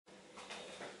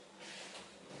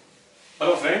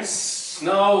Hello friends,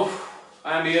 now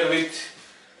I am here with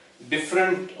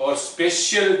different or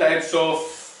special types of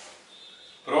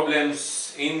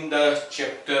problems in the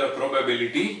chapter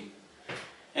probability,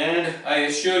 and I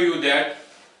assure you that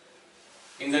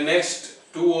in the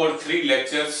next 2 or 3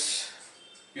 lectures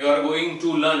you are going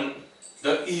to learn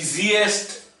the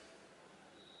easiest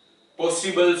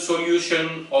possible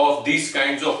solution of these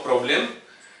kinds of problem.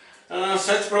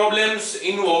 Such problems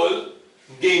involve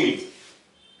gaming.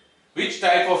 Which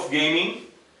type of gaming?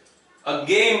 A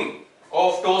game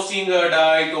of tossing a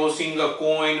die, tossing a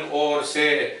coin, or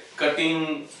say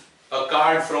cutting a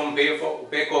card from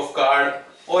pack of card,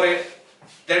 or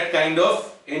that kind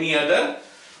of any other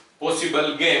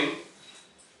possible game.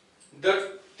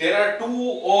 There are 2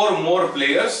 or more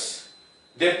players.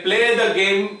 They play the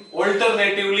game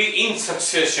alternatively in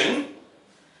succession,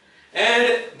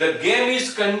 and the game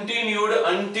is continued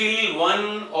until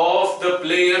one of the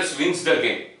players wins the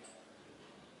game.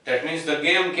 That means the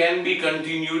game can be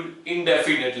continued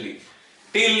indefinitely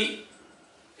till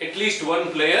at least one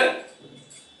player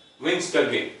wins the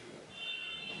game.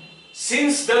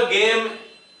 Since the game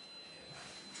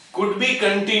could be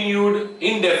continued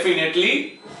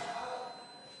indefinitely,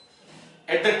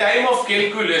 at the time of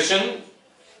calculation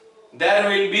there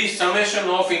will be summation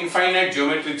of infinite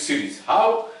geometric series.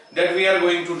 How? That we are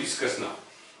going to discuss now.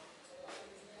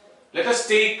 Let us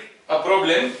take a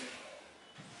problem.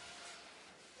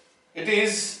 It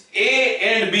is A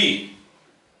and B.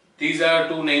 These are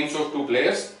 2 names of 2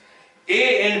 players.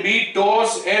 A and B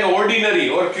toss an ordinary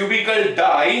or cubical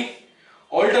die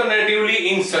alternatively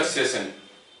in succession.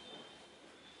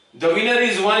 The winner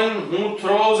is one who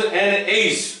throws an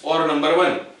ace or number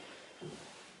 1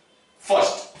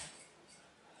 first.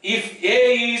 If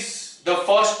A is the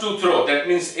first to throw, that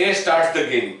means A starts the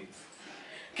game.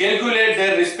 Calculate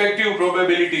their respective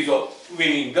probabilities of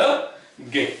winning the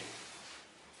game.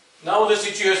 Now the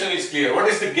situation is clear. What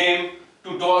is the game?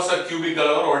 To toss a cubical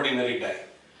or ordinary die.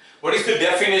 What is the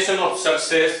definition of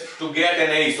success? To get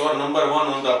an ace or number 1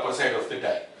 on the upper side of the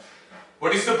die.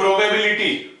 What is the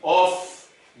probability of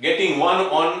getting 1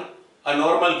 on a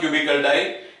normal cubical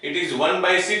die? It is 1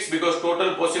 by 6 because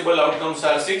total possible outcomes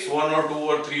are 6, 1 or 2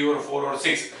 or 3 or 4 or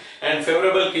 6. And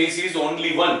favorable case is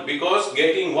only 1 because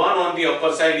getting 1 on the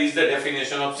upper side is the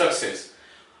definition of success.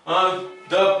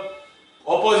 The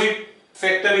opposite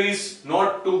factor is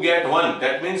not to get 1,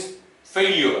 that means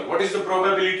failure. What is the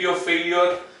probability of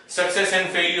failure? Success and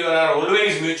failure are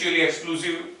always mutually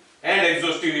exclusive and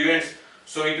exhaustive events,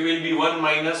 so it will be 1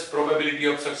 minus probability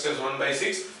of success 1 by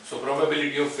 6. So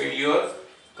probability of failure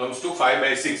comes to 5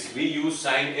 by 6. We use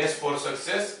sign S for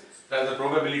success, that's the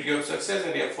probability of success,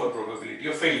 and F for probability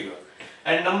of failure.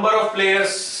 And number of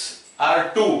players are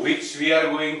 2, which we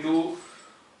are going to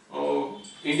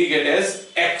indicate as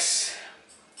X.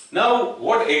 Now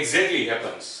what exactly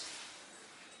happens?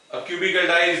 A cubical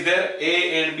die is there,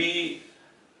 A and B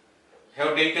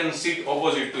have taken seat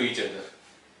opposite to each other.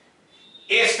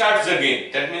 A starts the game,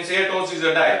 that means A tosses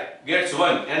a die, gets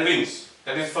 1 and wins,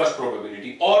 that is first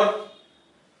probability. Or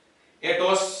A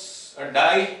tosses a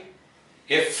die,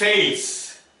 A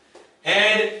fails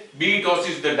and B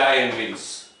tosses the die and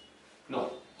wins.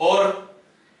 No. Or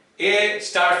A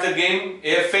starts the game,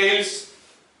 A fails,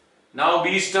 now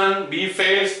B's turn, B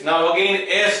fails, now again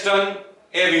A's turn,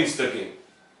 A wins the game.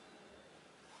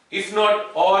 If not,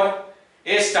 or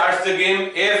A starts the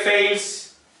game, A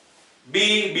fails,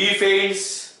 B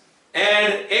fails,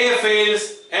 and A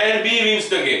fails, and B wins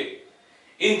the game.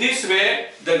 In this way,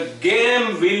 the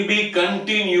game will be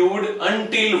continued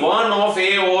until one of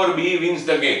A or B wins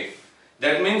the game.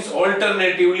 That means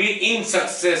alternatively in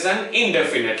succession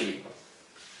indefinitely.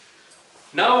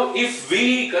 Now if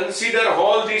we consider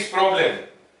all these problems,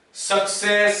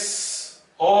 success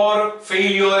or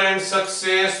failure and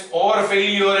success, or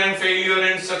failure and failure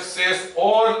and success,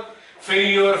 or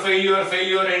failure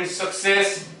and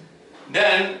success,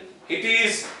 then it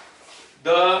is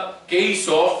the case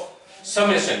of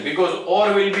summation, because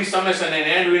or will be summation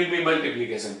and will be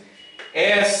multiplication.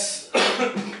 S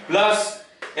plus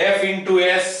F into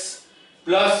S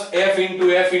plus F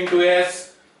into F into S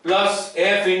plus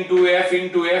F into F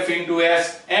into F into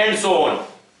S, and so on.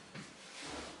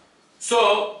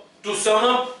 So to sum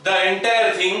up the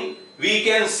entire thing, we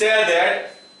can say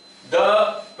that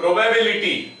the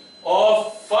probability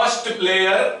of first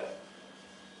player,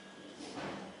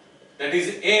 that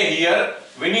is A here,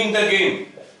 winning the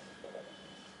game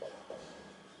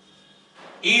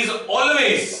is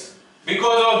always,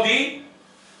 because of the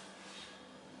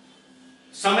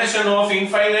summation of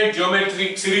infinite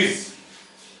geometric series,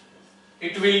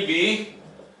 it will be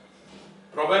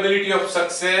probability of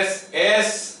success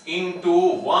S into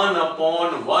 1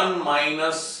 upon 1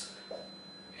 minus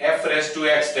f raised to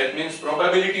x. That means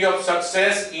probability of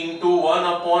success into 1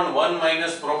 upon 1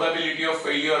 minus probability of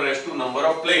failure raised to number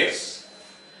of players.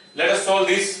 Let us solve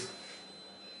this.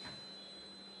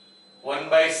 1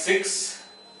 by 6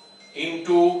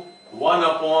 into 1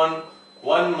 upon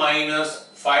 1 minus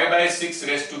 5 by 6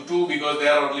 raised to 2, because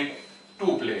there are only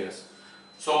 2 players.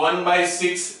 So 1 by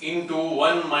 6 into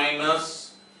 1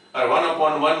 minus, or 1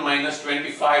 upon 1 minus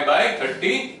 25 by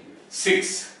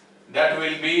 36. That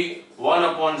will be 1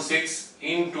 upon 6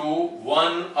 into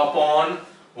 1 upon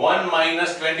 1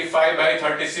 minus 25 by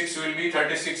 36 will be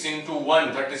 36 into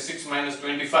 1, 36 minus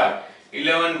 25,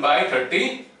 11 by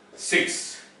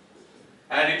 36.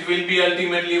 And it will be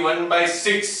ultimately 1 by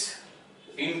 6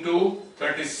 into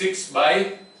 36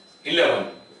 by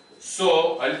 11.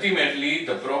 So ultimately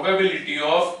the probability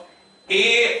of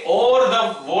A or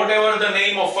the whatever the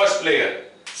name of first player.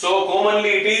 So commonly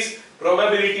it is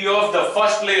probability of the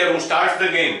first player who starts the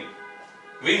game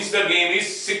wins the game is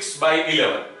 6 by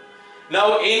 11.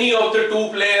 Now any of the 2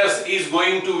 players is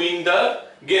going to win the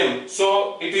game.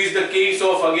 So it is the case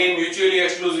of again mutually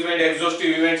exclusive and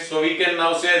exhaustive events. So we can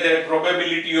now say that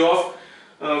probability of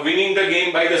winning the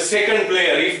game by the second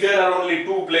player, if there are only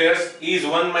 2 players, is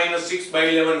 1 minus 6 by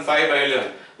 11, 5 by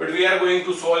 11. But we are going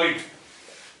to solve it.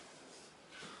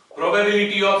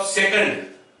 Probability of second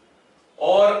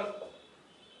or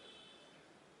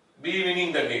B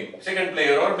winning the game, second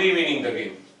player or B winning the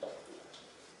game.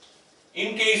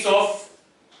 In case of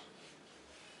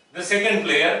the second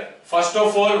player, first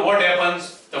of all, what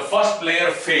happens? The first player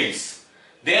fails.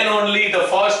 Then only the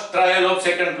first trial of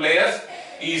second players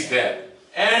is there.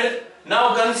 And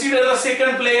now consider the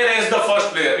second player as the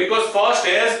first player, because first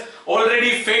has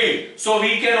already failed. So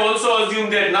we can also assume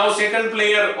that now second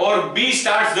player or B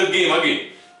starts the game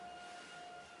again.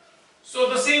 So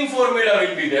the same formula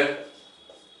will be there.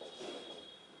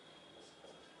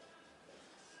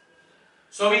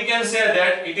 So we can say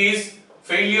that it is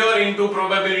failure into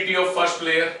probability of first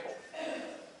player,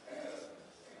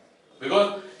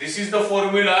 because this is the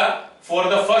formula for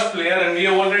the first player and we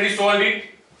have already solved it.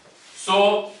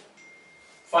 So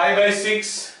 5 by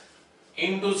 6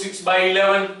 into 6 by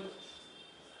 11,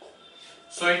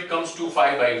 so it comes to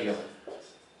 5 by 11.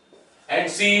 And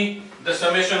see, the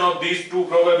summation of these 2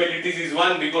 probabilities is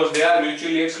 1, because they are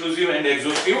mutually exclusive and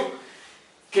exhaustive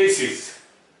cases.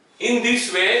 In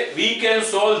this way, we can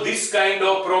solve this kind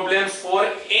of problems for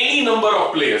any number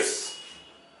of players.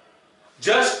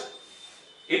 Just,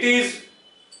 it is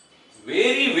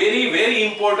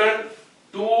very important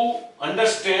to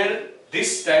understand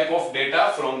this type of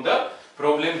data from the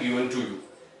problem given to you.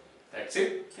 That's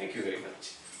it. Thank you very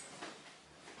much.